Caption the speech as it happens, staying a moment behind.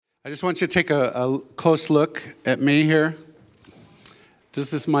I just want you to take a close look at me here.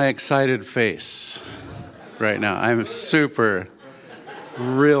 This is my excited face right now. I'm super,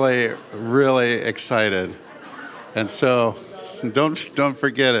 really, really excited. And so don't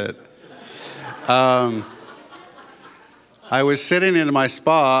forget it. I was sitting in my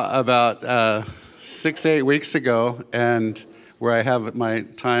spa about 6-8 weeks ago, and where I have my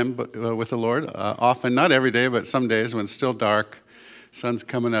time with the Lord, often, not every day, but some days when it's still dark. Sun's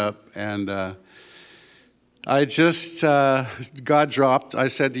coming up, and I just, God dropped. I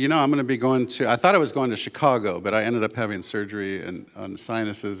said, I'm going to be going to, I thought I was going to Chicago, but I ended up having surgery on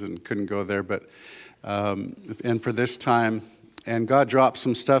sinuses and couldn't go there, but, and for this time, and God dropped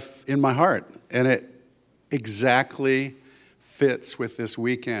some stuff in my heart, and it exactly fits with this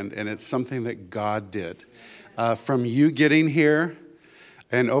weekend, and it's something that God did. From you getting here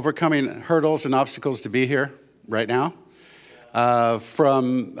and overcoming hurdles and obstacles to be here right now,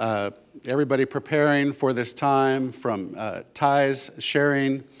 from everybody preparing for this time, from Ty's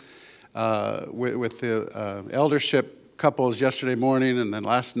sharing with the eldership couples yesterday morning and then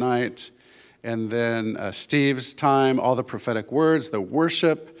last night, and then Steve's time, all the prophetic words, the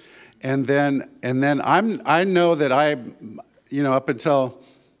worship, and then I know that up until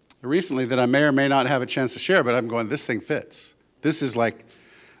recently that I may or may not have a chance to share, but I'm going, this thing fits. This is like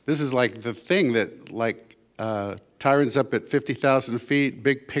the thing that Tyron's up at 50,000 feet,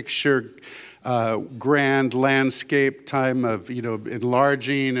 big picture, grand landscape time of,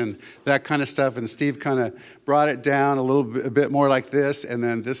 enlarging and that kind of stuff. And Steve kind of brought it down a bit more like this. And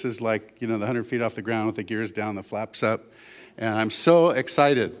then this is like, the 100 feet off the ground with the gears down, the flaps up. And I'm so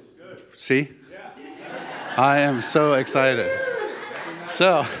excited. See? I am so excited.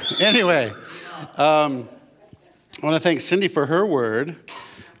 So anyway, I want to thank Cindy for her word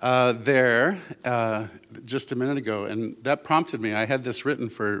there just a minute ago, and that prompted me. I had this written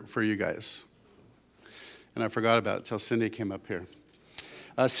for you guys, and I forgot about it till Cindy came up here.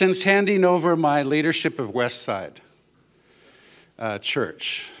 Since handing over my leadership of Westside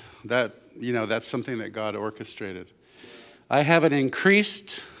Church, that's something that God orchestrated. I have an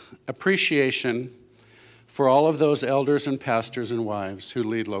increased appreciation for all of those elders and pastors and wives who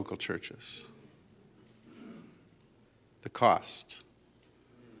lead local churches. The cost,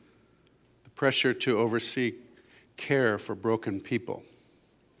 the pressure to oversee care for broken people,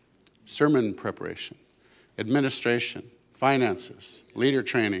 sermon preparation, administration, finances, leader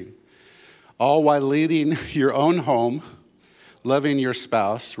training, all while leading your own home, loving your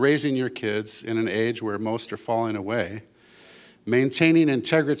spouse, raising your kids in an age where most are falling away, maintaining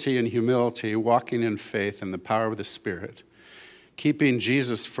integrity and humility, walking in faith and the power of the Spirit, keeping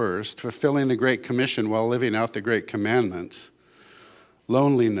Jesus first, fulfilling the Great Commission while living out the Great Commandments,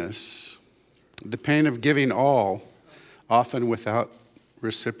 loneliness, the pain of giving all, often without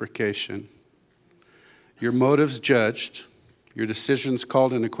reciprocation, your motives judged, your decisions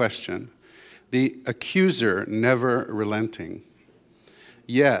called into question, the accuser never relenting,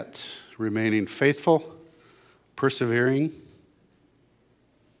 yet remaining faithful, persevering,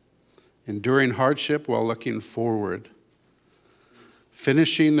 enduring hardship while looking forward,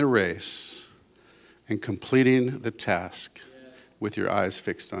 finishing the race, and completing the task with your eyes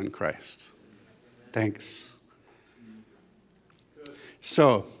fixed on Christ. Thanks.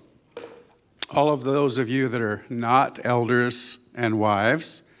 So, all of those of you that are not elders and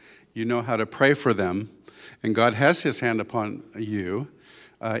wives, you know how to pray for them, and God has his hand upon you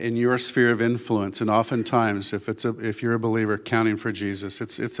in your sphere of influence, and oftentimes, if you're a believer counting for Jesus,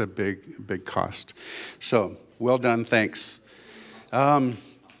 it's a big cost. So, well done, thanks. I'm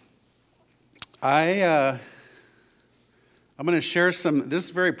going to share this is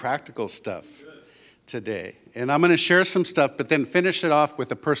very practical stuff today, and I'm going to share some stuff, but then finish it off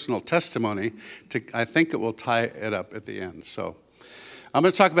with a personal testimony. I think it will tie it up at the end. So, I'm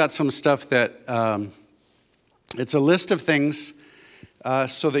going to talk about some stuff that it's a list of things.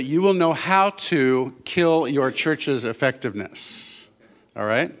 So that you will know how to kill your church's effectiveness. All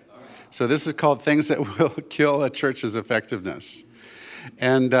right? So this is called things that will kill a church's effectiveness.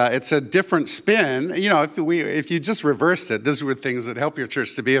 And it's a different spin. If you just reverse it, these were things that help your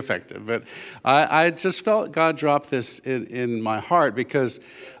church to be effective. But I just felt God drop this in my heart because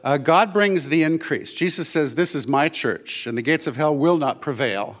God brings the increase. Jesus says, this is my church, and the gates of hell will not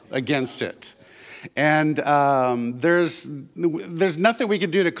prevail against it. And there's nothing we can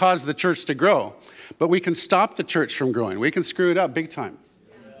do to cause the church to grow, but we can stop the church from growing. We can screw it up big time.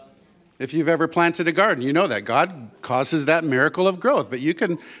 Yeah. If you've ever planted a garden, you know that God causes that miracle of growth, but you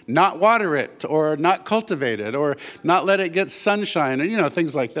can not water it or not cultivate it or not let it get sunshine or,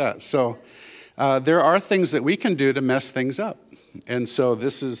 things like that. So there are things that we can do to mess things up. And so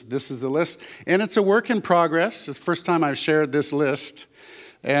this is the list. And it's a work in progress. It's the first time I've shared this list.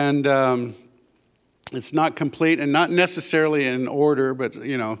 And it's not complete and not necessarily in order, but,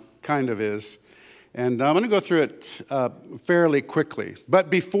 kind of is. And I'm going to go through it fairly quickly. But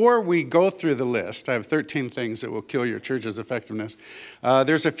before we go through the list, I have 13 things that will kill your church's effectiveness.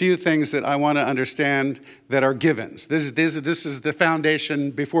 There's a few things that I want to understand that are givens. This is the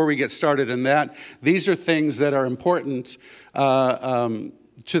foundation before we get started in that. These are things that are important to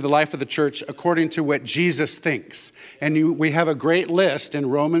the life of the church according to what Jesus thinks. And we have a great list in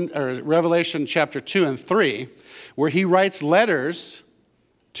Revelation chapter 2 and 3 where he writes letters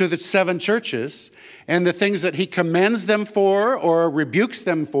to the 7 churches, and the things that he commends them for or rebukes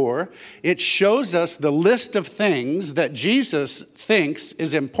them for. It shows us the list of things that Jesus thinks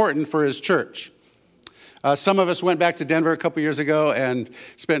is important for his church. Some of us went back to Denver a couple years ago and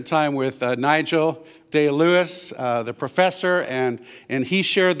spent time with Nigel Day-Lewis, the professor, and he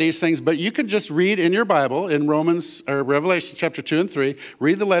shared these things. But you can just read in your Bible in Revelation chapter 2 and 3,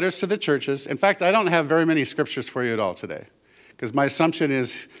 read the letters to the churches. In fact, I don't have very many scriptures for you at all today, because my assumption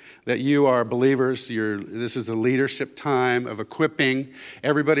is that you are believers. This is a leadership time of equipping.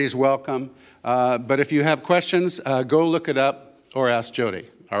 Everybody's welcome. But if you have questions, go look it up or ask Jody.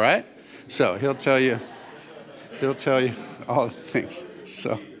 All right? So he'll tell you all the things.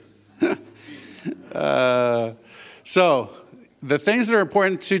 So the things that are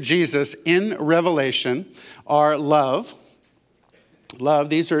important to Jesus in Revelation are love. Love.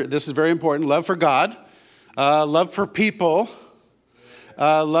 This is very important. Love for God. Love for people.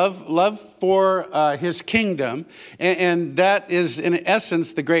 Love for his kingdom. And that is, in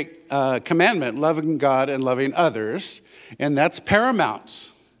essence, the great commandment, loving God and loving others. And that's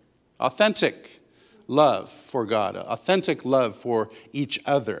paramount. Authentic love for God. Authentic love for each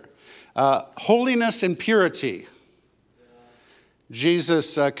other. Holiness and purity.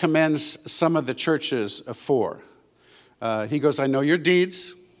 Jesus commends some of the churches for. He goes, I know your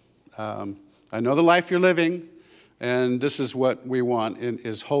deeds. I know the life you're living. And this is what we want,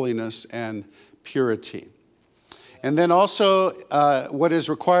 is holiness and purity. And then also what is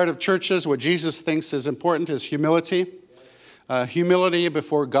required of churches, what Jesus thinks is important, is humility. Humility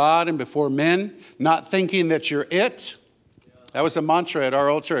before God and before men, not thinking that you're it. That was a mantra at our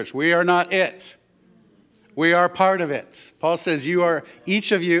old church. We are not it. We are part of it. Paul says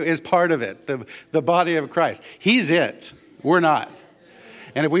each of you is part of it, the body of Christ. He's it. We're not.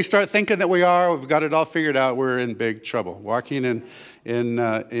 And if we start thinking that we've got it all figured out, we're in big trouble. Walking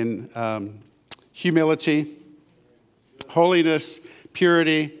in humility, holiness,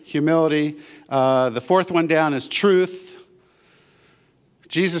 purity, humility. The fourth one down is truth.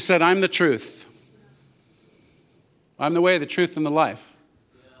 Jesus said, I'm the truth. I'm the way, the truth, and the life.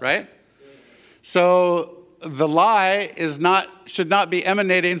 Right? So the lie should not be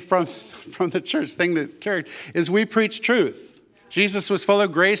emanating from the church. Thing that carried is we preach truth. Jesus was full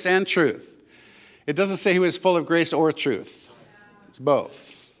of grace and truth. It doesn't say he was full of grace or truth. It's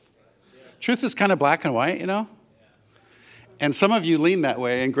both. Truth is kind of black and white, And some of you lean that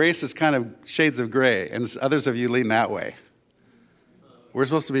way, and grace is kind of shades of gray, and others of you lean that way. We're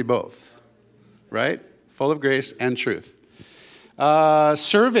supposed to be both, right? Full of grace and truth.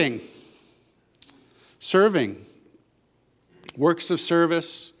 Serving. Works of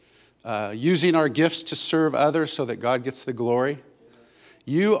service. Using our gifts to serve others so that God gets the glory.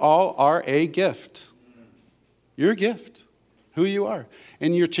 You all are a gift. You're a gift, who you are.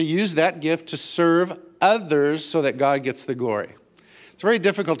 And you're to use that gift to serve others so that God gets the glory. It's very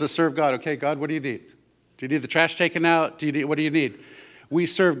difficult to serve God. Okay, God, what do you need? Do you need the trash taken out? What do you need? We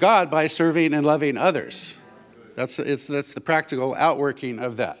serve God by serving and loving others. That's the practical outworking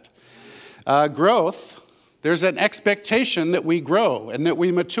of that. Growth. There's an expectation that we grow and that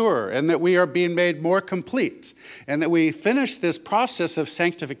we mature and that we are being made more complete and that we finish this process of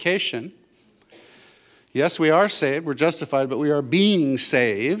sanctification. Yes, we are saved, we're justified, but we are being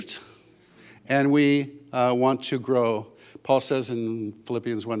saved and we want to grow. Paul says in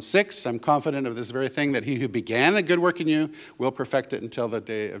Philippians 1:6, I'm confident of this very thing, that he who began a good work in you will perfect it until the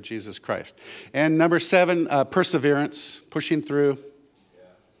day of Jesus Christ. And number 7, perseverance, pushing through.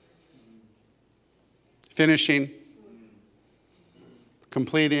 Finishing,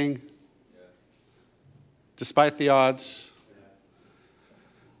 completing, despite the odds,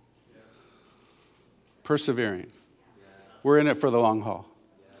 persevering. We're in it for the long haul.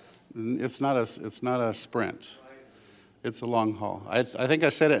 It's not a sprint. It's a long haul. I think I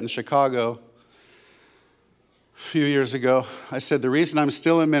said it in Chicago a few years ago. I said the reason I'm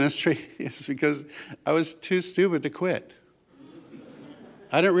still in ministry is because I was too stupid to quit.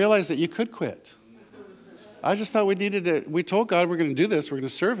 I didn't realize that you could quit. I just thought we told God we're going to do this. We're going to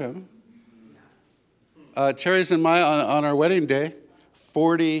serve him. Terry's and on our wedding day,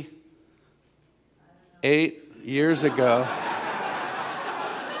 48 years ago.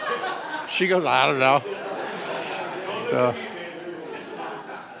 She goes, I don't know. So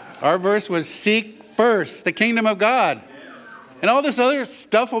our verse was, seek first the kingdom of God, and all this other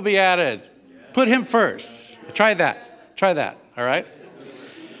stuff will be added. Put him first. Try that. All right?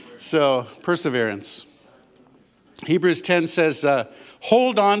 So, perseverance. Hebrews 10 says,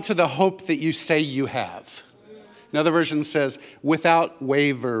 hold on to the hope that you say you have. Another version says, without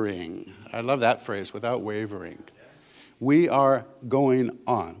wavering. I love that phrase, without wavering. We are going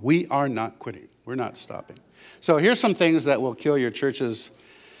on. We are not quitting. We're not stopping. So here's some things that will kill your church's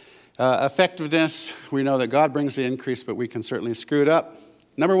effectiveness. We know that God brings the increase, but we can certainly screw it up.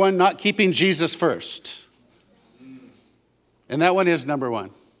 Number one, not keeping Jesus first. And that one is number one.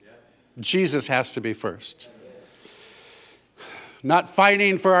 Jesus has to be first. Not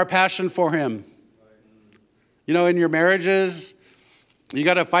fighting for our passion for him. You know, in your marriages, you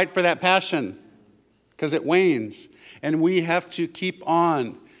got to fight for that passion because it wanes. And we have to keep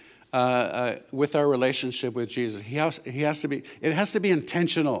on with our relationship with Jesus. It has to be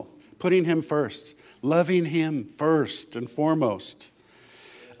intentional, putting him first, loving him first and foremost.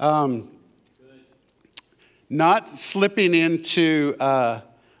 Not slipping into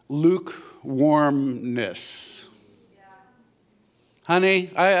lukewarmness. Honey,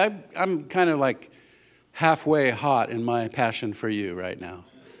 I'm kind of like halfway hot in my passion for you right now.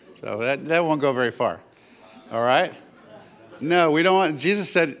 So that won't go very far. All right? No, we don't want,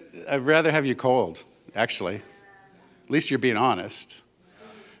 Jesus said, I'd rather have you cold, actually. At least you're being honest.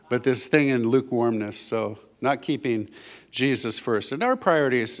 But this thing in lukewarmness, so not keeping Jesus first. And our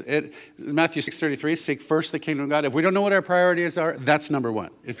priorities, Matthew 6:33, seek first the kingdom of God. If we don't know what our priorities are, that's number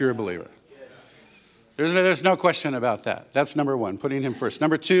one, if you're a believer. There's no question about that. That's number one, putting him first.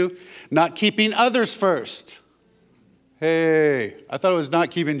 Number two, not keeping others first. Hey, I thought it was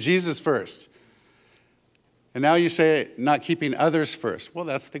not keeping Jesus first. And now you say not keeping others first. Well,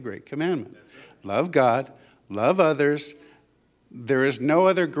 that's the great commandment. Love God, love others. There is no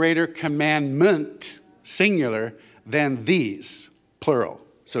other greater commandment, singular, than these, plural.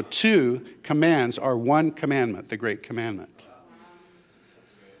 So 2 commands are one commandment, the great commandment.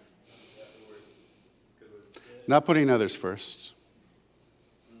 Not putting others first.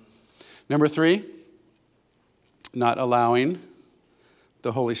 Number 3, not allowing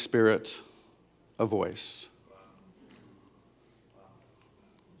the Holy Spirit a voice.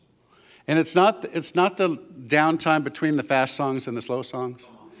 And it's not the downtime between the fast songs and the slow songs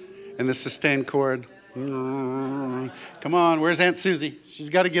and the sustained chord. Come on, where's Aunt Susie? She's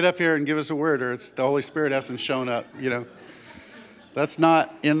got to get up here and give us a word, or the Holy Spirit hasn't shown up, That's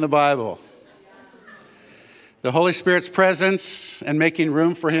not in the Bible. The Holy Spirit's presence and making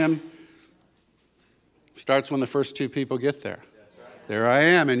room for him starts when the first 2 people get there. There I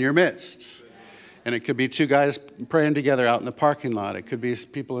am in your midst. And it could be 2 guys praying together out in the parking lot. It could be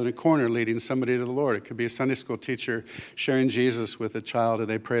people in a corner leading somebody to the Lord. It could be a Sunday school teacher sharing Jesus with a child and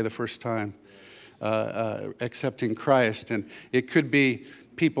they pray the first time, accepting Christ. And it could be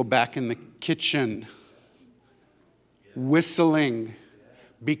people back in the kitchen whistling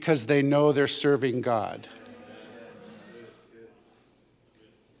because they know they're serving God.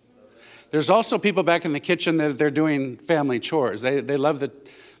 There's also people back in the kitchen that they're doing family chores. They love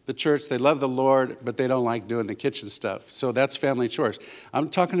the church, they love the Lord, but they don't like doing the kitchen stuff. So that's family chores. I'm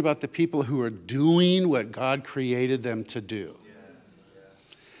talking about the people who are doing what God created them to do.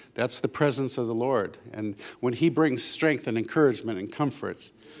 That's the presence of the Lord. And when he brings strength and encouragement and comfort.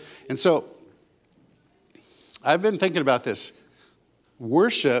 And so I've been thinking about this.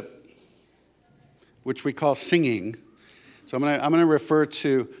 Worship, which we call singing. So I'm going to refer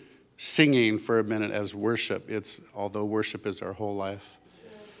to singing for a minute as worship. Although worship is our whole life.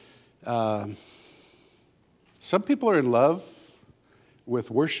 Some people are in love with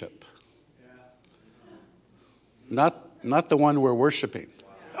worship. Not the one we're worshiping.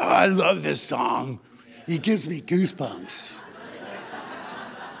 Oh, I love this song. It gives me goosebumps.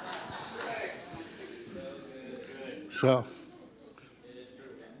 So,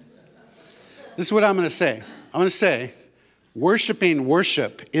 this is what I'm going to say. I'm going to say, worshiping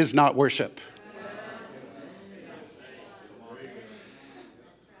worship is not worship.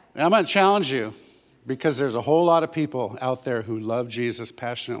 And I'm going to challenge you because there's a whole lot of people out there who love Jesus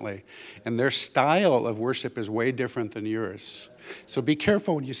passionately, and their style of worship is way different than yours. So be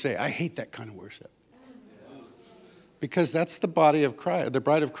careful when you say, I hate that kind of worship. Because that's the body of Christ, the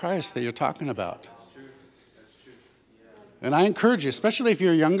bride of Christ that you're talking about. And I encourage you, especially if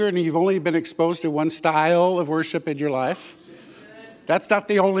you're younger and you've only been exposed to one style of worship in your life, that's not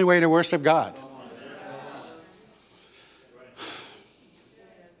the only way to worship God.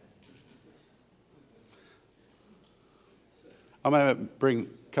 I'm going to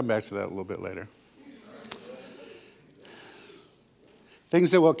come back to that a little bit later.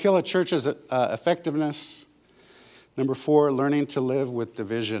 Things that will kill a church's effectiveness. Number 4, learning to live with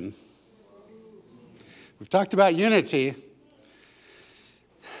division. We've talked about unity.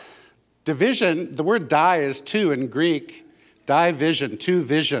 Division, the word die is two in Greek. Division, two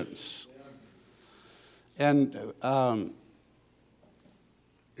visions. And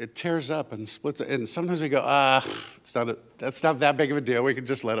it tears up and splits it. And sometimes we go, that's not that big of a deal. We can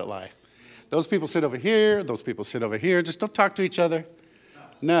just let it lie. Those people sit over here. Those people sit over here. Just don't talk to each other.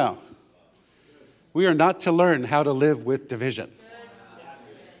 No. We are not to learn how to live with division.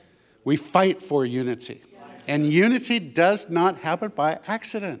 We fight for unity. And unity does not happen by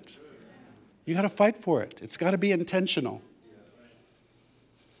accident. You got to fight for it. It's got to be intentional.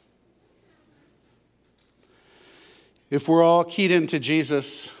 If we're all keyed into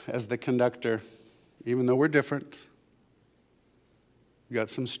Jesus as the conductor, even though we're different, we got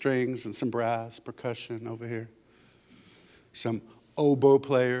some strings and some brass, percussion over here, some oboe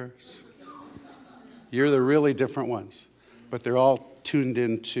players. You're the really different ones, but they're all tuned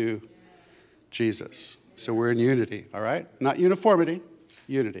into Jesus. So we're in unity, all right? Not uniformity,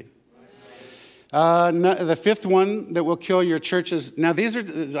 unity. The fifth one that will kill your churches. Now, these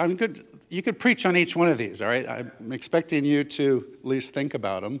are, you could preach on each one of these, all right? I'm expecting you to at least think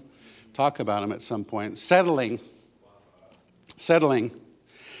about them, talk about them at some point. Settling.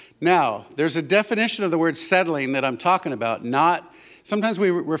 Now, there's a definition of the word settling that I'm talking about. Sometimes we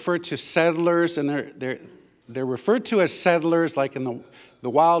refer to settlers, and they're referred to as settlers like in the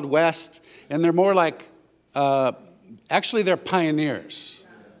Wild West, and they're more like, actually they're pioneers.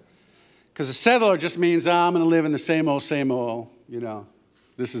 Because a settler just means, I'm going to live in the same old,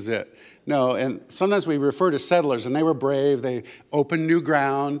 this is it. No, and sometimes we refer to settlers, and they were brave. They opened new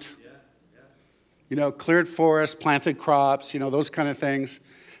ground, cleared forests, planted crops, those kind of things.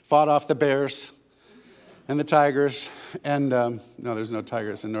 Fought off the bears and the tigers. And no, there's no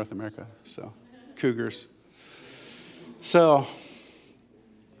tigers in North America, so cougars. So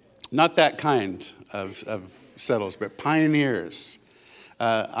not that kind of settlers, but pioneers.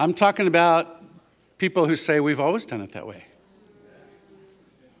 I'm talking about people who say, we've always done it that way.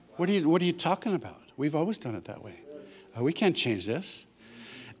 What are you talking about? We've always done it that way. We can't change this.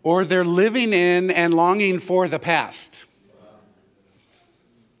 Or they're living in and longing for the past.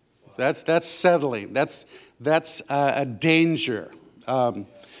 That's settling. That's a danger.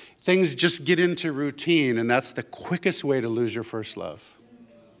 Things just get into routine, and that's the quickest way to lose your first love.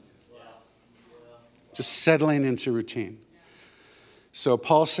 Just settling into routine. So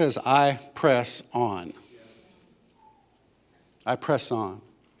Paul says, I press on. I press on,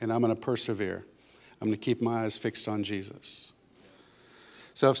 and I'm going to persevere. I'm going to keep my eyes fixed on Jesus.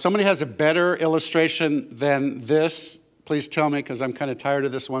 So if somebody has a better illustration than this, please tell me, because I'm kind of tired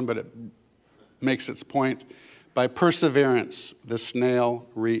of this one, but it makes its point. By perseverance, the snail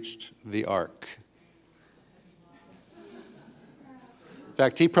reached the ark. In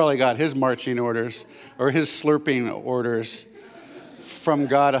fact, he probably got his marching orders or his slurping orders from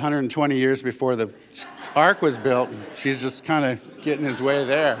God 120 years before the ark was built. She's just kind of getting his way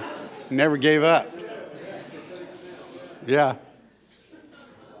there. Never gave up. Yeah.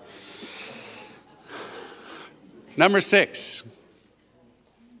 Number 6.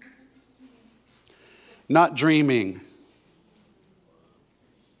 Not dreaming.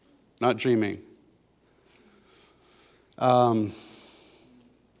 Not dreaming.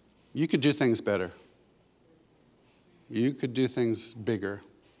 You could do things better. You could do things bigger.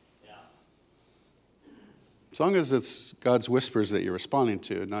 As long as it's God's whispers that you're responding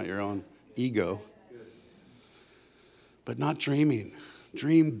to, not your own ego. But not dreaming.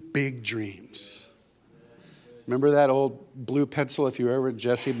 Dream big dreams. Remember that old blue pencil if you were ever at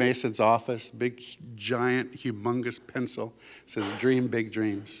Jesse Mason's office? Big, giant, humongous pencil. It says, dream big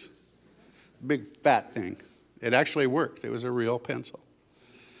dreams. Big, fat thing. It actually worked. It was a real pencil.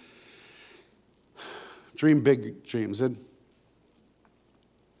 Dream big dreams. And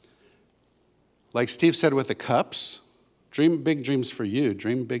like Steve said with the cups, dream big dreams for you.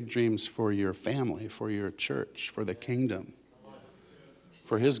 Dream big dreams for your family, for your church, for the kingdom,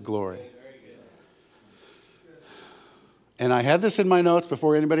 for His glory. And I had this in my notes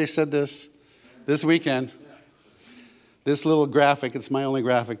before anybody said this weekend. This little graphic, it's my only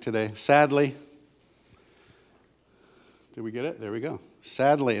graphic today. Sadly, Did we get it? There we go.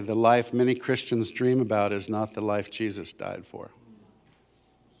 Sadly, the life many Christians dream about is not the life Jesus died for.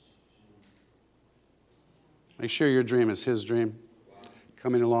 Make sure your dream is his dream.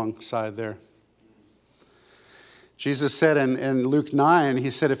 Coming alongside there. Jesus said in Luke 9, he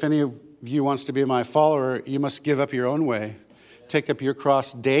said, if any of you wants to be my follower, you must give up your own way. Take up your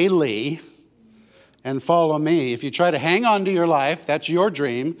cross daily and follow me. If you try to hang on to your life, that's your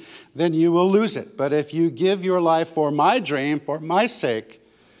dream, then you will lose it. But if you give your life for my dream, for my sake,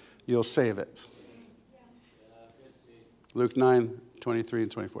 you'll save it. Luke 9, 23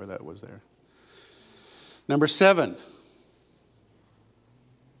 and 24, that was there. Number 7,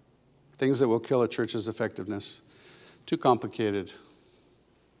 things that will kill a church's effectiveness. Too complicated.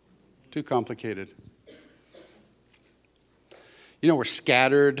 Too complicated. You know, we're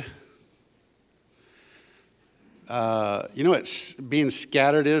scattered. You know what being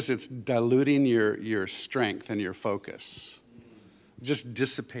scattered is? It's diluting your strength and your focus. Just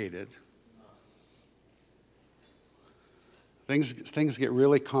dissipated. Things get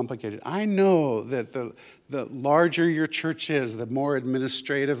really complicated. I know that the larger your church is, the more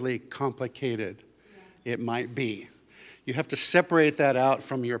administratively complicated it might be. You have to separate that out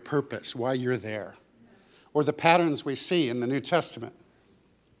from your purpose, why you're there, or the patterns we see in the New Testament.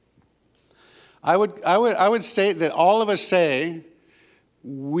 I would state that all of us say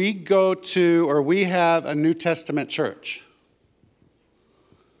we go to or we have a New Testament church.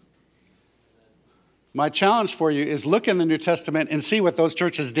 My challenge for you is look in the New Testament and see what those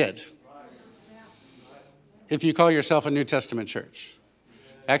churches did. If you call yourself a New Testament church.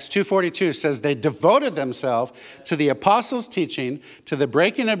 Acts 2:42 says they devoted themselves to the apostles' teaching, to the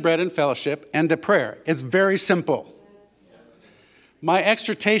breaking of bread and fellowship, and to prayer. It's very simple. My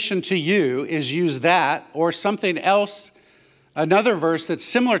exhortation to you is use that or something else, another verse that's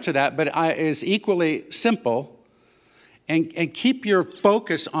similar to that, but is equally simple, and keep your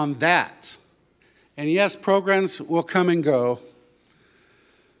focus on that. And yes, programs will come and go.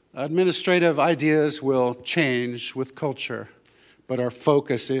 Administrative ideas will change with culture, but our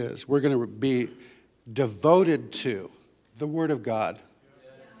focus is we're going to be devoted to the Word of God.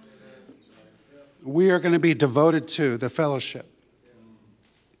 We are going to be devoted to the fellowship,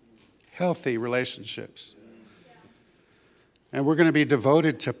 healthy relationships. And we're going to be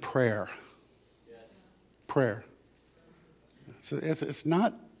devoted to prayer. Prayer. It's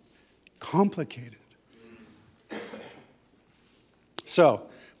not complicated. So,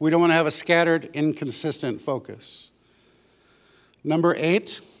 we don't want to have a scattered, inconsistent focus. Number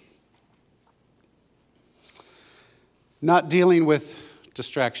 8, not dealing with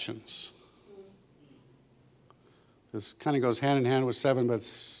distractions. This kind of goes hand in hand with 7, but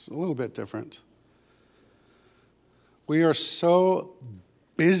it's a little bit different. We are so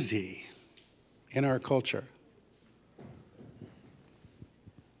busy in our culture.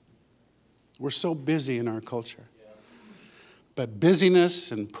 We're so busy in our culture. But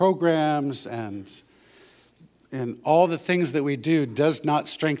busyness and programs and all the things that we do does not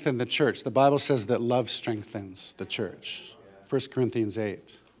strengthen the church. The Bible says that love strengthens the church. 1 Corinthians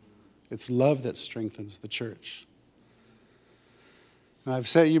 8. It's love that strengthens the church. I've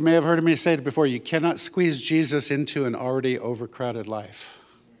said, you may have heard me say it before, you cannot squeeze Jesus into an already overcrowded life.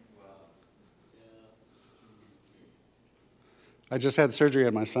 I just had surgery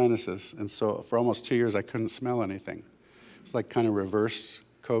on my sinuses, and so for almost 2 years I couldn't smell anything. It's like kind of reverse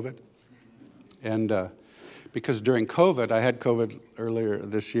COVID. And because during COVID, I had COVID earlier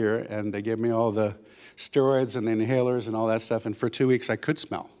this year, and they gave me all the steroids and the inhalers and all that stuff, and for 2 weeks I could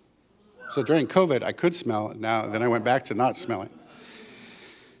smell. So during COVID, I could smell. Then I went back to not smelling.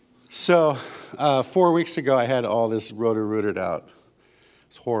 So 4 weeks ago, I had all this rotor-rooted out.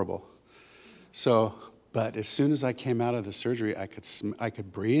 It's horrible. So, but as soon as I came out of the surgery, I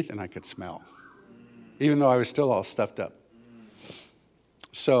could breathe and I could smell, even though I was still all stuffed up.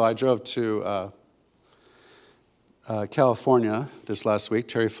 So I drove to California this last week.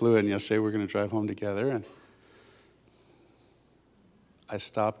 Terry flew in yesterday. We're going to drive home together. And I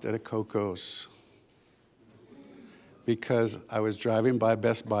stopped at a Coco's because I was driving by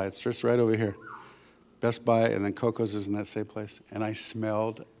Best Buy. It's just right over here. Best Buy and then Coco's is in that same place. And I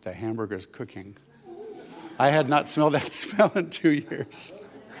smelled the hamburgers cooking. I had not smelled that smell in 2 years.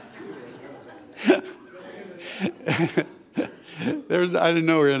 I didn't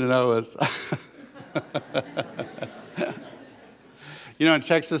know where In-N-Out was. You know, in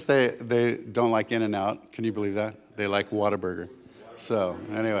Texas, they don't like In-N-Out. Can you believe that? They like Whataburger. So,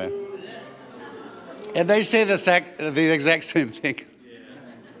 anyway. And they say the exact same thing.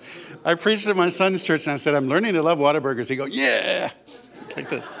 I preached at my son's church, and I said, I'm learning to love Whataburgers. He goes, yeah! It's like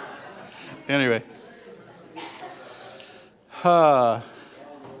this. Anyway.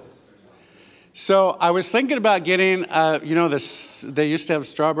 So I was thinking about getting, this. They used to have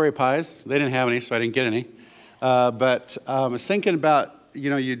strawberry pies. They didn't have any, so I didn't get any. But I was thinking about,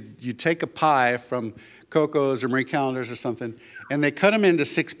 you take a pie from Coco's or Marie Callender's or something, and they cut them into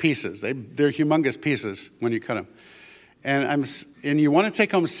 6 pieces. They're humongous pieces when you cut them. And you want to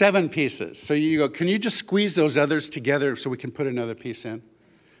take home 7 pieces. So you go, can you just squeeze those others together so we can put another piece in?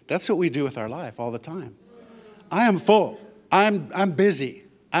 That's what we do with our life all the time. I am full. I'm busy.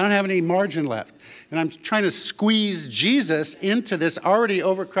 I don't have any margin left. And I'm trying to squeeze Jesus into this already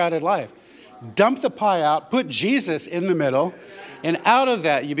overcrowded life. Dump the pie out, put Jesus in the middle, and out of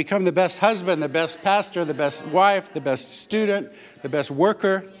that you become the best husband, the best pastor, the best wife, the best student, the best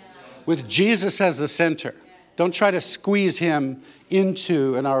worker, with Jesus as the center. Don't try to squeeze him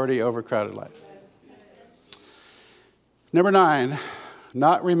into an already overcrowded life. Number 9,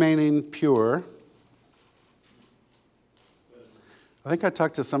 not remaining pure. I think I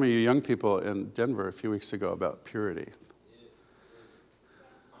talked to some of you young people in Denver a few weeks ago about purity.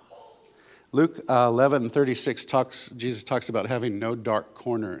 Luke 11:36 Jesus talks about having no dark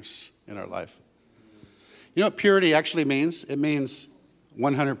corners in our life. You know what purity actually means? It means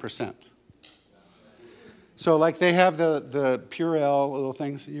 100%. So like they have the Purell little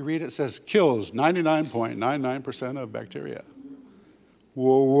things. You read it says kills 99.99% of bacteria.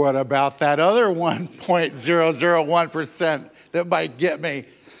 Well, what about that other 1.001% that might get me,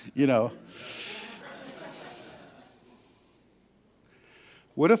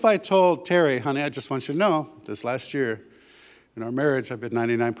 What if I told Terry, honey, I just want you to know, this last year in our marriage, I've been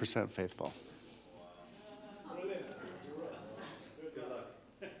 99% faithful.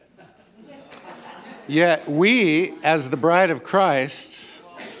 Yet we, as the bride of Christ,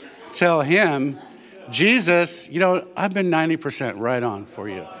 tell him, Jesus, I've been 90% right on for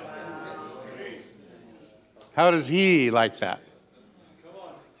you. How does he like that?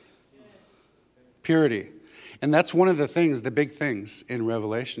 Purity. And that's one of the things, the big things in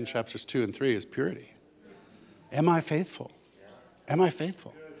Revelation chapters 2 and 3 is purity. Am I faithful? Am I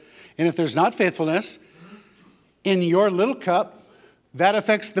faithful? And if there's not faithfulness in your little cup, that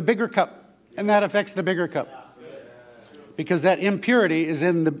affects the bigger cup. And that affects the bigger cup. Because that impurity is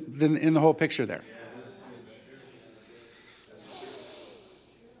in the whole picture there.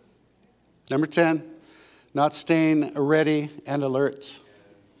 Number 10, not staying ready and alert.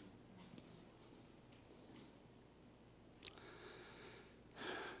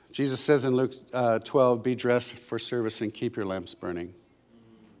 Jesus says in Luke 12, be dressed for service and keep your lamps burning.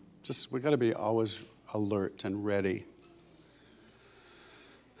 We got to be always alert and ready.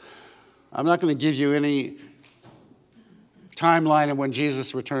 I'm not going to give you any timeline of when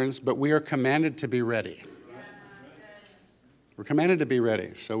Jesus returns, but we are commanded to be ready. We're commanded to be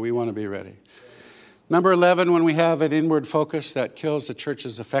ready, so we want to be ready. Number 11, when we have an inward focus that kills the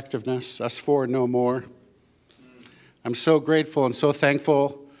church's effectiveness, us four no more. I'm so grateful and so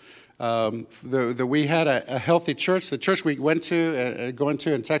thankful that we had a healthy church. The church we went to, going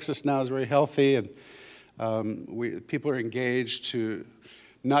to in Texas now is very healthy, and people are engaged to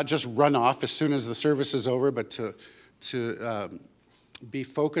not just run off as soon as the service is over, but to be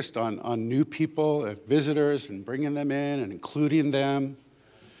focused on new people and visitors and bringing them in and including them.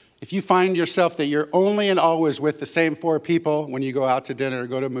 If you find yourself that you're only and always with the same 4 people when you go out to dinner or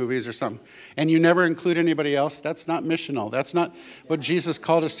go to movies or something, and you never include anybody else, that's not missional. That's not what Jesus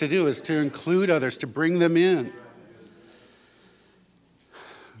called us to do, is to include others, to bring them in.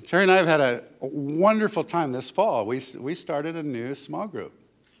 Terry and I have had a wonderful time this fall. We started a new small group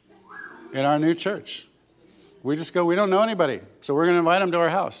in our new church. We just go, we don't know anybody, so we're going to invite them to our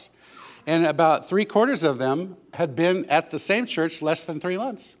house. And about 3/4 of them had been at the same church less than 3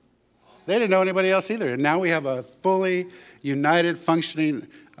 months. They didn't know anybody else either. And now we have a fully united, functioning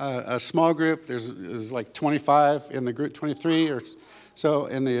a small group. There's like 25 in the group, 23 or so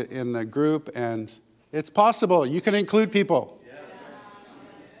in the group, and it's possible. You can include people.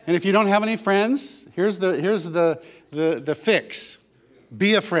 And if you don't have any friends, here's the fix: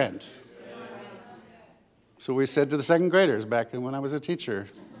 be a friend. So we said to the second graders back when I was a teacher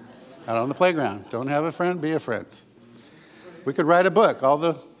out on the playground, don't have a friend, be a friend. We could write a book, all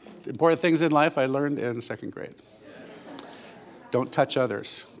the important things in life I learned in second grade. Don't touch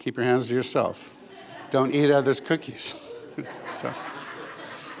others. Keep your hands to yourself. Don't eat others' cookies. So.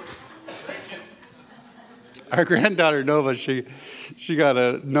 Our granddaughter Nova, she got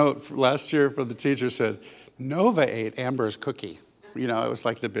a note last year from the teacher, said, Nova ate Amber's cookie. It was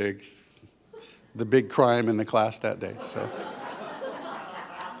like the big crime in the class that day.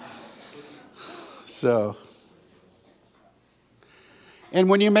 So And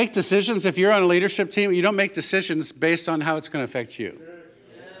when you make decisions, if you're on a leadership team, you don't make decisions based on how it's going to affect you.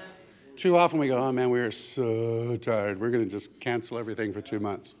 Too often we go, oh man, we are so tired. We're going to just cancel everything for 2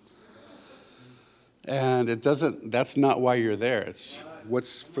 months. And that's not why you're there. It's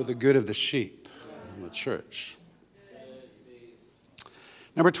what's for the good of the sheep in the church.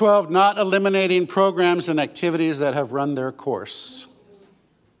 Number 12, not eliminating programs and activities that have run their course.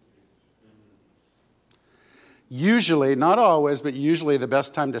 Usually, not always, but usually the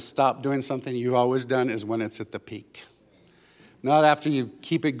best time to stop doing something you've always done is when it's at the peak. Not after you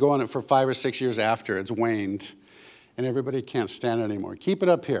keep it going for 5 or 6 years after it's waned and everybody can't stand it anymore. Keep it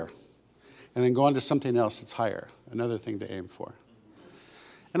up here and then go on to something else that's higher, another thing to aim for.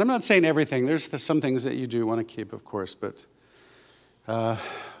 And I'm not saying everything. There's some things that you do want to keep, of course, but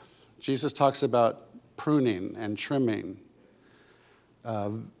Jesus talks about pruning and trimming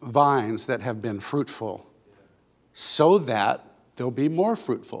vines that have been fruitful so that they'll be more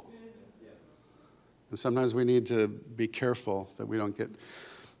fruitful. And sometimes we need to be careful that we don't get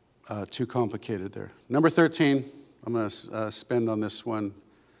too complicated there. Number 13, I'm going to spend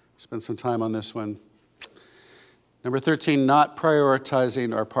some time on this one. Number 13, not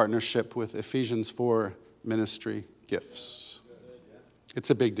prioritizing our partnership with Ephesians 4 ministry gifts. It's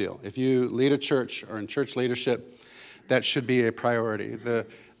a big deal. If you lead a church or in church leadership, that should be a priority.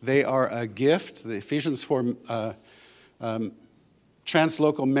 They are a gift. The Ephesians 4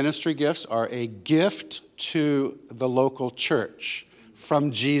 translocal ministry gifts are a gift to the local church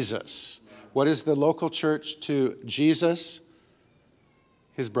from Jesus. What is the local church to Jesus?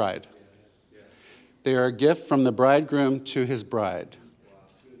 His bride. They are a gift from the bridegroom to his bride.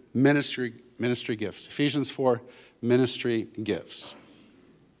 Ministry gifts. Ephesians 4 ministry gifts.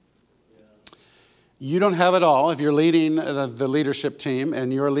 You don't have it all if you're leading the leadership team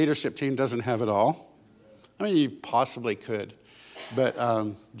and your leadership team doesn't have it all. I mean, you possibly could. But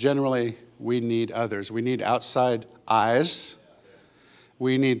generally, we need others. We need outside eyes.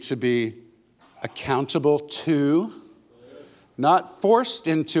 We need to be accountable to, not forced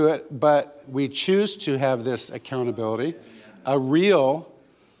into it, but we choose to have this accountability, a real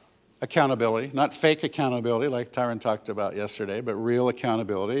accountability, not fake accountability like Tyron talked about yesterday, but real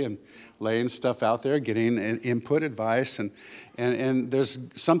accountability and laying stuff out there, getting input, advice. And there's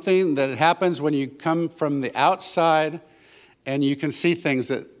something that happens when you come from the outside and you can see things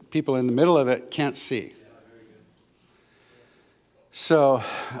that people in the middle of it can't see. So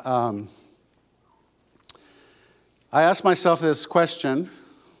I asked myself this question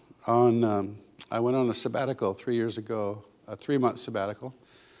I went on a sabbatical 3 years ago, a 3-month sabbatical.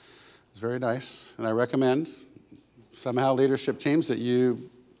 It's very nice, and I recommend somehow leadership teams that you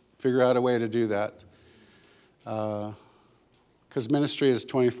figure out a way to do that. Because ministry is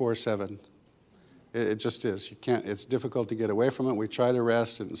 24/7. It just is. You can't. It's difficult to get away from it. We try to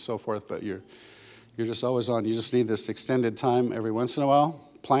rest and so forth, but you're just always on. You just need this extended time every once in a while.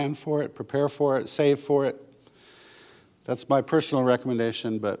 Plan for it, prepare for it, save for it. That's my personal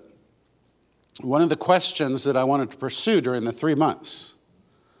recommendation. But one of the questions that I wanted to pursue during the 3 months,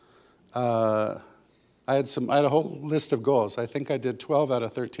 I had a whole list of goals. I think I did 12 out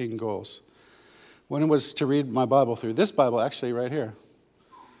of 13 goals. One was to read my Bible through. This Bible, actually, right here.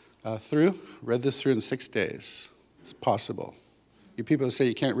 Read this through in 6 days. It's possible. You people who say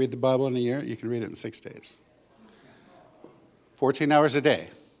you can't read the Bible in a year, you can read it in 6 days. 14 hours a day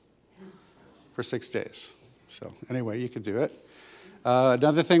for 6 days. So anyway, you can do it.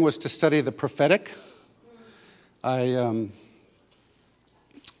 Another thing was to study the prophetic. I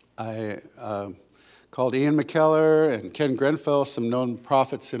called Ian McKellar and Ken Grenfell, some known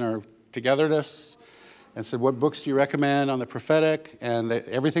prophets in our togetherness, and said, what books do you recommend on the prophetic? And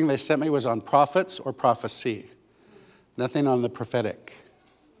everything they sent me was on prophets or prophecy. Nothing on the prophetic.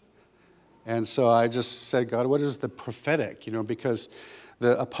 And so I just said, God, what is the prophetic? Because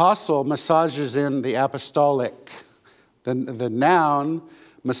the apostle massages in the apostolic. The noun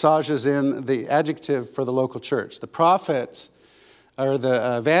massages in the adjective for the local church. The prophet or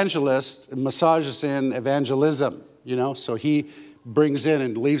the evangelist massages in evangelism, so he brings in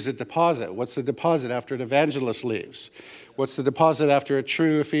and leaves a deposit. What's the deposit after an evangelist leaves? What's the deposit after a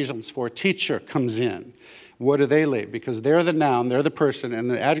true Ephesians 4 teacher comes in? What do they leave? Because they're the noun, they're the person,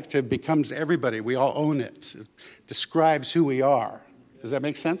 and the adjective becomes everybody. We all own it. It describes who we are. Does that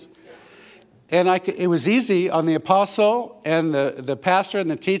make sense? And it was easy on the apostle and the pastor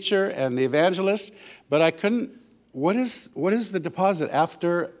and the teacher and the evangelist, but I couldn't. What is the deposit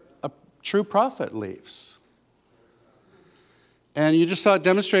after a true prophet leaves? And you just saw it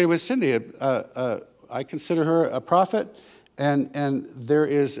demonstrated with Cindy. I consider her a prophet, and there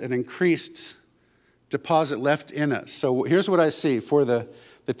is an increased deposit left in us. So here's what I see. For the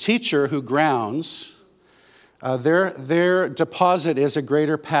teacher who grounds, their deposit is a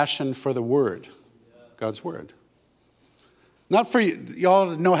greater passion for the word, God's word. Not for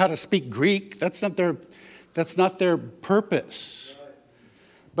y'all to know how to speak Greek. That's not their purpose.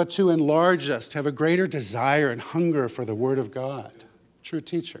 But to enlarge us, to have a greater desire and hunger for the word of God. True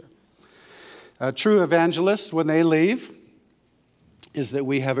teacher. True evangelists, when they leave, is that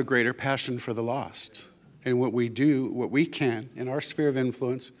we have a greater passion for the lost. And what we do, what we can in our sphere of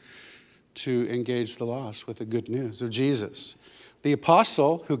influence to engage the lost with the good news of Jesus. The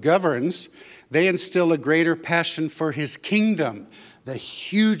apostle who governs, they instill a greater passion for his kingdom, the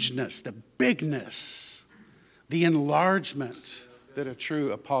hugeness, the bigness, the enlargement that a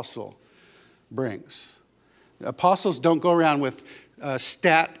true apostle brings. Apostles don't go around with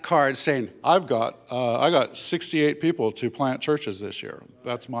stat cards saying, I got 68 people to plant churches this year.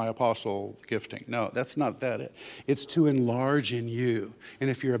 That's my apostle gifting. No, that's not that. It's to enlarge in you. And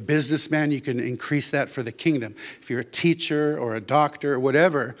if you're a businessman, you can increase that for the kingdom. If you're a teacher or a doctor or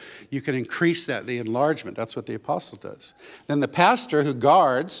whatever, you can increase that, the enlargement. That's what the apostle does. Then the pastor who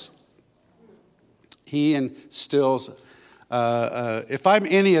guards, he instills if I'm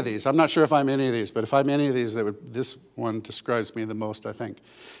any of these, I'm not sure if I'm any of these, but if I'm any of these, this one describes me the most, I think.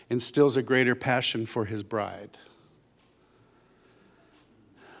 Instills a greater passion for his bride,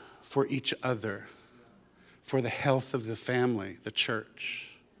 for each other, for the health of the family, the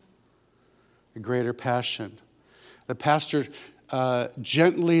church. A greater passion. The pastor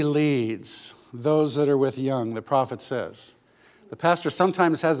gently leads those that are with young, the prophet says. The pastor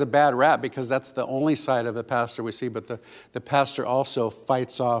sometimes has a bad rap because that's the only side of the pastor we see, but the pastor also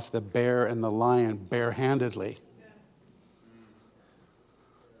fights off the bear and the lion barehandedly.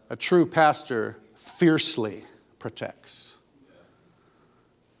 A true pastor fiercely protects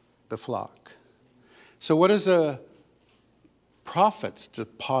the flock. So what is a prophet's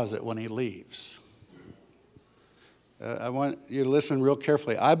deposit when he leaves? I want you to listen real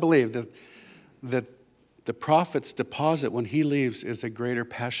carefully. I believe that the prophet's deposit when he leaves is a greater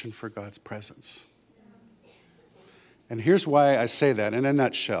passion for God's presence. And here's why I say that in a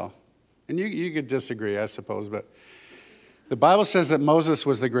nutshell. And you could disagree, I suppose, but the Bible says that Moses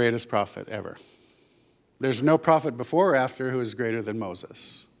was the greatest prophet ever. There's no prophet before or after who is greater than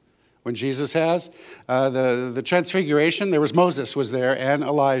Moses. When Jesus has the transfiguration, Moses was there and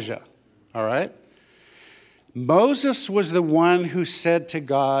Elijah. All right? Moses was the one who said to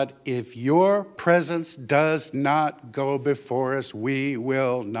God, if your presence does not go before us, we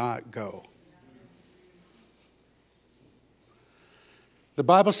will not go. The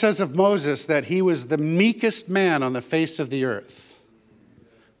Bible says of Moses that he was the meekest man on the face of the earth.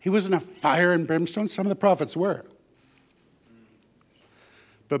 He wasn't a fire and brimstone. Some of the prophets were.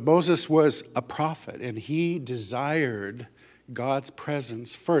 But Moses was a prophet, and he desired God's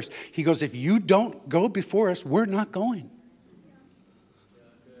presence first. He goes, if you don't go before us, we're not going.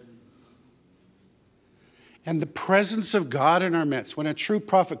 And the presence of God in our midst, when a true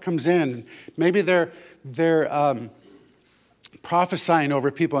prophet comes in, maybe they're prophesying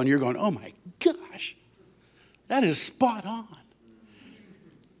over people and you're going, oh my gosh, that is spot on.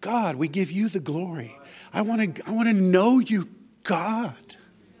 God, we give you the glory. I want to know you, God,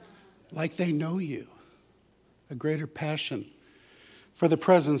 like they know you. A greater passion for the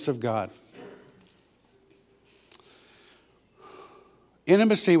presence of God.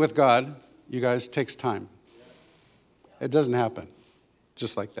 Intimacy with God, you guys, takes time. It doesn't happen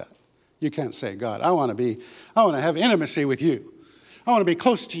just like that. You can't say, God, I want to have intimacy with you. I want to be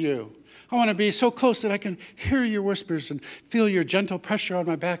close to you. I want to be so close that I can hear your whispers and feel your gentle pressure on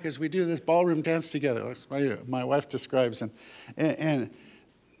my back as we do this ballroom dance together. That's my wife describes. And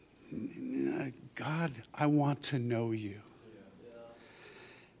God, I want to know you.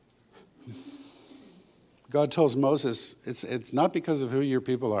 God tells Moses, it's not because of who your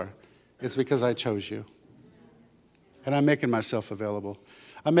people are. It's because I chose you. And I'm making myself available.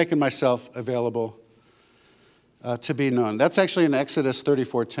 I'm making myself available to be known. That's actually in Exodus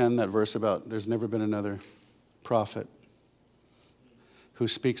 34:10, that verse about there's never been another prophet who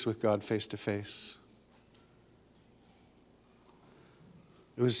speaks with God face to face.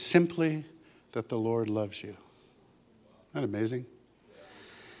 It was simply that the Lord loves you. Isn't that amazing?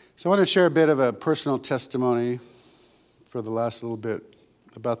 So I want to share a bit of a personal testimony for the last little bit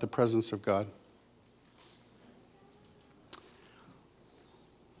about the presence of God.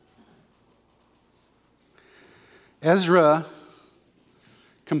 Ezra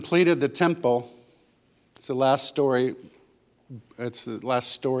completed the temple. It's the last story. It's the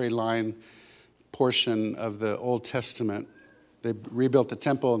last storyline portion of the Old Testament They rebuilt the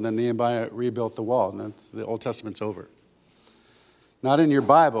temple, and then Nehemiah rebuilt the wall, and then the Old Testament's over. Not in your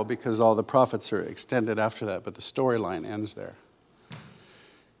Bible, because all the prophets are extended after that, but the storyline ends there.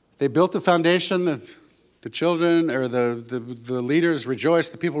 They built the foundation. The children or the leaders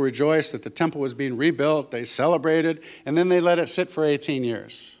rejoiced. The people rejoiced that the temple was being rebuilt. They celebrated, and then they let it sit for 18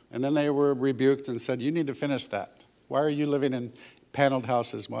 years. And then they were rebuked and said, "You need to finish that. Why are you living in paneled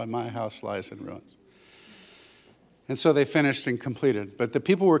houses while my house lies in ruins?" And so they finished and completed. But the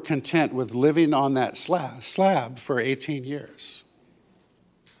people were content with living on that slab for 18 years.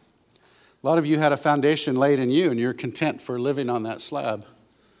 A lot of you had a foundation laid in you, and you're content for living on that slab,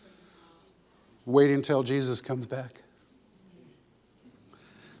 waiting until Jesus comes back.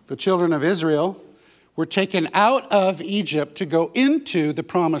 The children of Israel were taken out of Egypt to go into the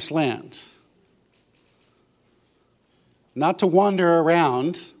promised land. Not to wander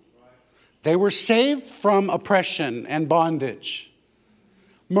around. They were saved from oppression and bondage.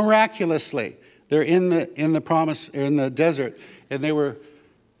 Miraculously, they're in the desert, and they were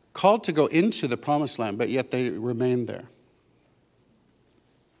called to go into the promised land, but yet they remained there.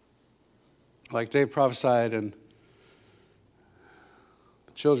 Like Dave prophesied, and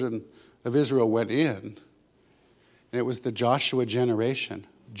the children of Israel went in, and it was the Joshua generation.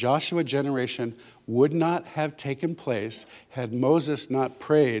 Joshua generation would not have taken place had Moses not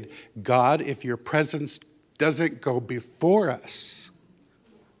prayed, "God, if your presence doesn't go before us,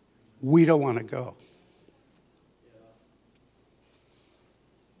 we don't want to go."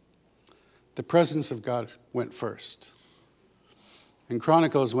 The presence of God went first. In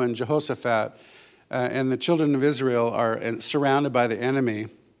Chronicles, when Jehoshaphat and the children of Israel are surrounded by the enemy,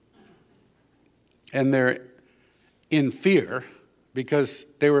 and they're in fear because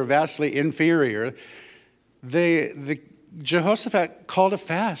they were vastly inferior, Jehoshaphat called a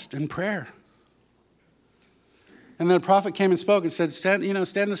fast and prayer. And then a prophet came and spoke and said, stand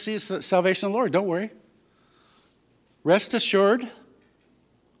to see the salvation of the Lord. Don't worry. Rest assured.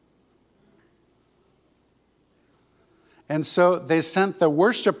 And so they sent the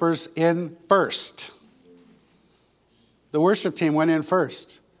worshipers in first. The worship team went in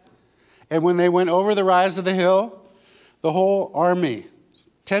first. And when they went over the rise of the hill, the whole army,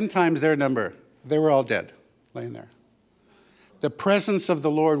 10 times their number, they were all dead, laying there. The presence of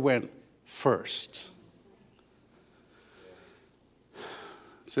the Lord went first.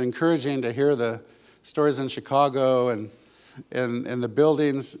 It's encouraging to hear the stories in Chicago and the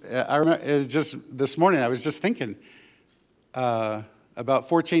buildings. I remember this morning, I was just thinking, about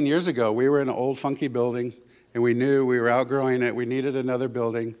 14 years ago, we were in an old funky building, and we knew we were outgrowing it. We needed another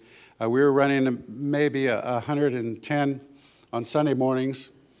building. We were running maybe 110 on Sunday mornings.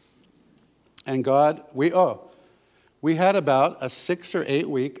 And God, we had about a 6 or 8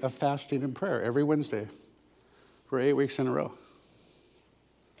 week of fasting and prayer every Wednesday for 8 weeks in a row.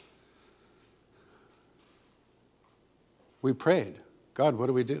 We prayed, "God, what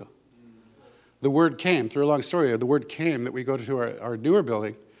do we do?" The word came, through a long story, the word came that we go to our newer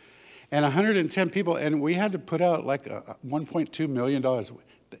building, and 110 people, and we had to put out like $1.2 million.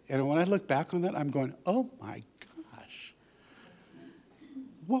 And when I look back on that, I'm going, oh my gosh,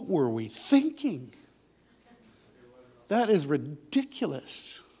 what were we thinking? That is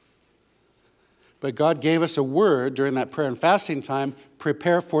ridiculous. But God gave us a word during that prayer and fasting time,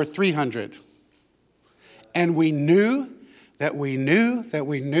 prepare for 300. And we knew that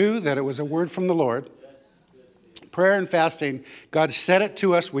it was a word from the Lord. Prayer and fasting, God said it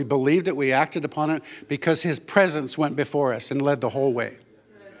to us. We believed it. We acted upon it because his presence went before us and led the whole way.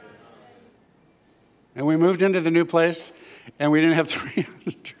 And we moved into the new place, and we didn't have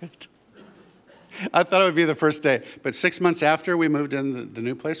 300. I thought it would be the first day. But 6 months after we moved in the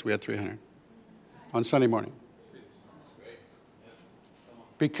new place, we had 300 on Sunday morning.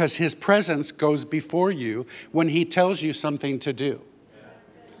 Because his presence goes before you when he tells you something to do.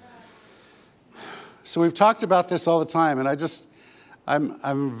 So we've talked about this all the time, and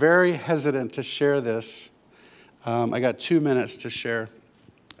I'm very hesitant to share this. I got 2 minutes to share.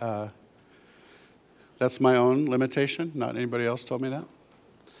 That's my own limitation. Not anybody else told me that.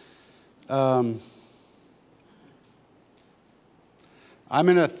 I'm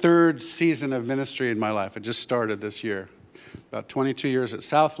in a third season of ministry in my life. It just started this year. About 22 years at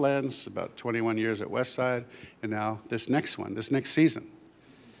Southlands, about 21 years at Westside, and now this next season.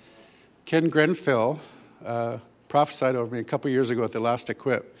 Ken Grenfell prophesied over me a couple years ago at the last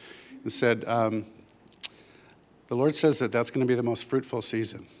Equip and said, the Lord says that that's going to be the most fruitful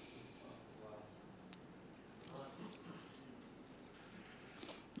season.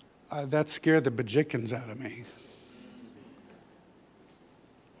 That scared the bajikins out of me.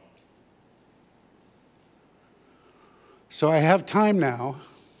 So I have time now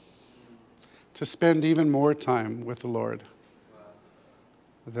to spend even more time with the Lord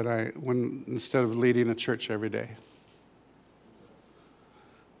instead of leading a church every day.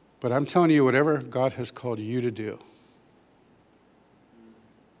 But I'm telling you, whatever God has called you to do,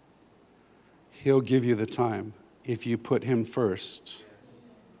 He'll give you the time if you put Him first.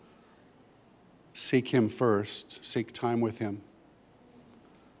 Seek Him first. Seek time with Him.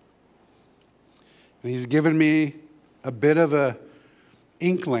 And He's given me a bit of a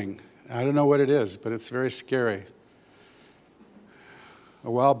inkling. I don't know what it is, but it's very scary.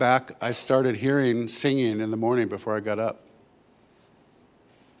 A while back, I started hearing singing in the morning before I got up.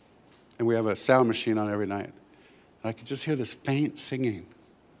 And we have a sound machine on every night. And I could just hear this faint singing.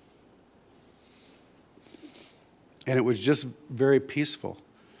 And it was just very peaceful.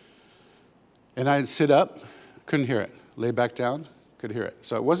 And I'd sit up, couldn't hear it. Lay back down, could hear it.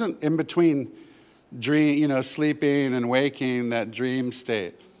 So it wasn't in between sleeping and waking, that dream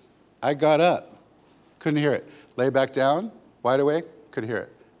state. I got up, couldn't hear it. Lay back down, wide awake, couldn't hear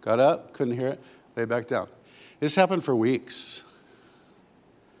it. Got up, couldn't hear it. Lay back down. This happened for weeks.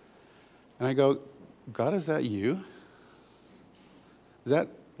 And I go, God, is that you? Is that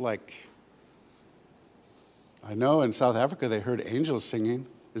like... I know in South Africa they heard angels singing.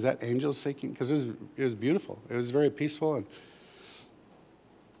 Is that angels singing? Because it was beautiful. It was very peaceful.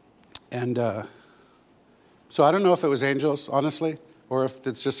 And so I don't know if it was angels, honestly, or if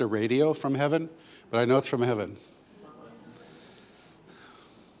it's just a radio from heaven, but I know it's from heaven.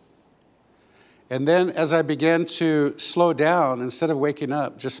 And then as I began to slow down, instead of waking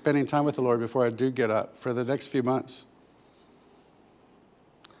up, just spending time with the Lord before I do get up for the next few months.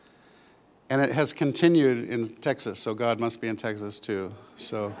 And it has continued in Texas, so God must be in Texas too.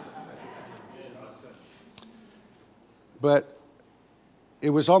 But it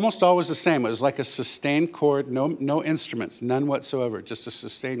was almost always the same. It was like a sustained chord, no instruments, none whatsoever, just a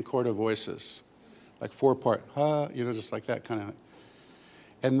sustained chord of voices, like 4-part, just like that kind of.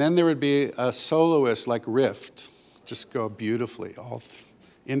 And then there would be a soloist like riff, just go beautifully, all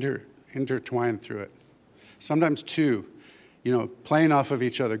intertwined through it. Sometimes 2. Playing off of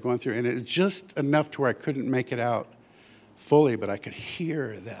each other, going through. And it's just enough to where I couldn't make it out fully, but I could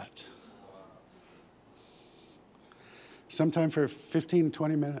hear that. Sometime for 15,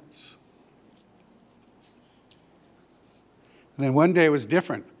 20 minutes. And then one day it was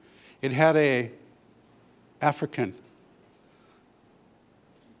different. It had a African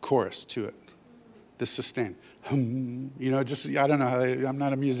chorus to it, the sustain. I don't know how I'm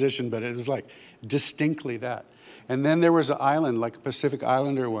not a musician, but it was like distinctly that. And then there was an island, like a Pacific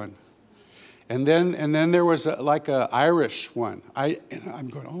Islander one. And then there was like an Irish one. I'm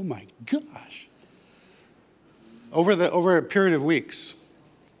going, oh my gosh. Over a period of weeks.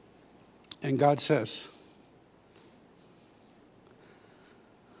 And God says,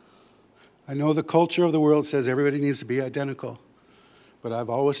 I know the culture of the world says everybody needs to be identical, but I've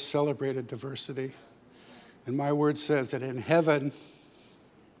always celebrated diversity. And my word says that in heaven,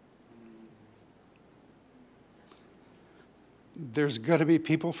 there's going to be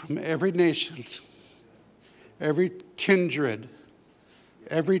people from every nation, every kindred,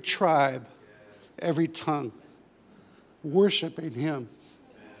 every tribe, every tongue, worshiping Him.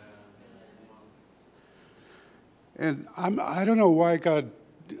 And I don't know why God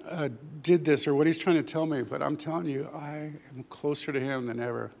did this or what He's trying to tell me, but I'm telling you, I am closer to Him than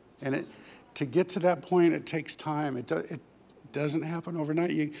ever. And to get to that point, it takes time. It doesn't happen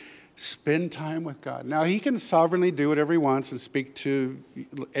overnight. You spend time with God. Now, He can sovereignly do whatever He wants and speak to,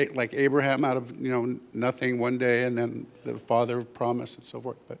 like Abraham, out of nothing one day, and then the father of promise and so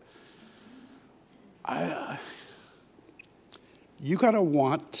forth. But you got to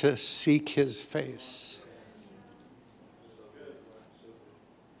want to seek His face.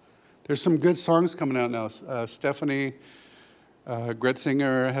 There's some good songs coming out now. Stephanie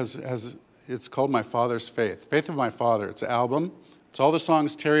Gretzinger has it's called My Father's Faith. Faith of My Father. It's an album. It's all the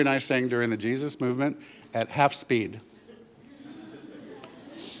songs Terry and I sang during the Jesus movement at half speed.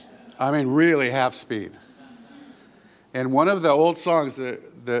 I mean, really half speed. And one of the old songs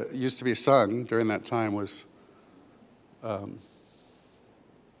that used to be sung during that time was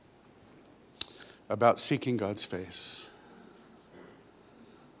about seeking God's face.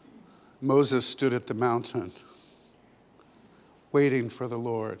 Moses stood at the mountain, waiting for the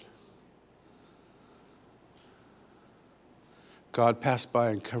Lord. God passed by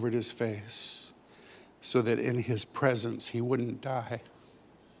and covered his face so that in his presence he wouldn't die.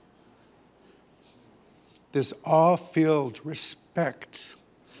 This awe-filled respect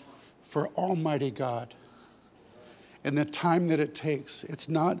for Almighty God and the time that it takes. It's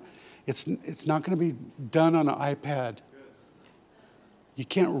not going to be done on an iPad You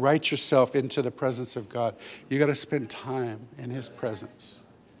can't write yourself into the presence of God. You got to spend time in his presence.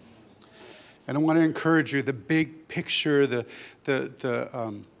 And I want to encourage you, the big picture, the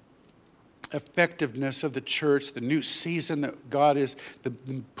effectiveness of the church, the new season that God is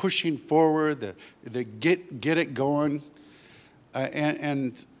pushing forward, the get it going,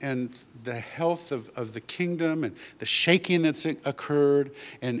 and the health of the kingdom and the shaking that's occurred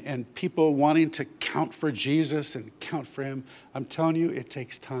and people wanting to count for Jesus and count for him. I'm telling you, it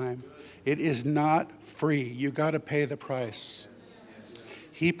takes time. It is not free. You got to pay the price.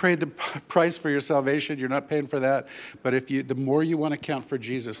 He paid the price for your salvation. You're not paying for that. But the more you want to count for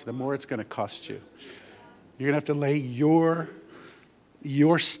Jesus, the more it's going to cost you. You're going to have to lay your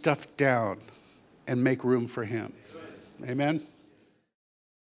stuff down and make room for him. Amen?